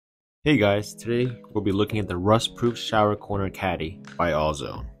Hey guys, today we'll be looking at the rust-proof shower corner caddy by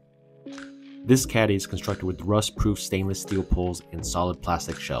ALLZONE. This caddy is constructed with rust-proof stainless steel poles and solid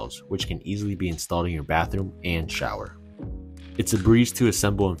plastic shelves, which can easily be installed in your bathroom and shower. It's a breeze to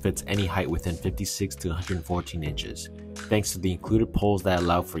assemble and fits any height within 56 to 114 inches, thanks to the included poles that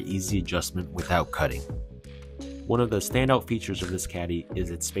allow for easy adjustment without cutting. One of the standout features of this caddy is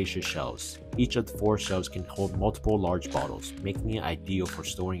its spacious shelves. Each of the 4 shelves can hold multiple large bottles, making it ideal for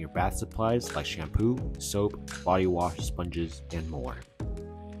storing your bath supplies like shampoo, soap, body wash, sponges, and more.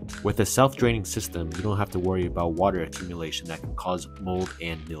 With a self-draining system, you don't have to worry about water accumulation that can cause mold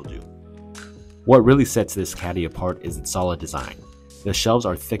and mildew. What really sets this caddy apart is its solid design. The shelves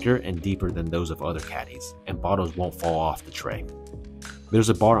are thicker and deeper than those of other caddies, and bottles won't fall off the tray. There's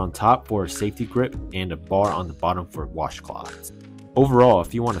a bar on top for a safety grip and a bar on the bottom for washcloths. Overall,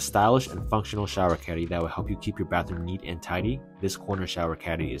 if you want a stylish and functional shower caddy that will help you keep your bathroom neat and tidy, this corner shower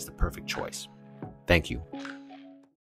caddy is the perfect choice. Thank you.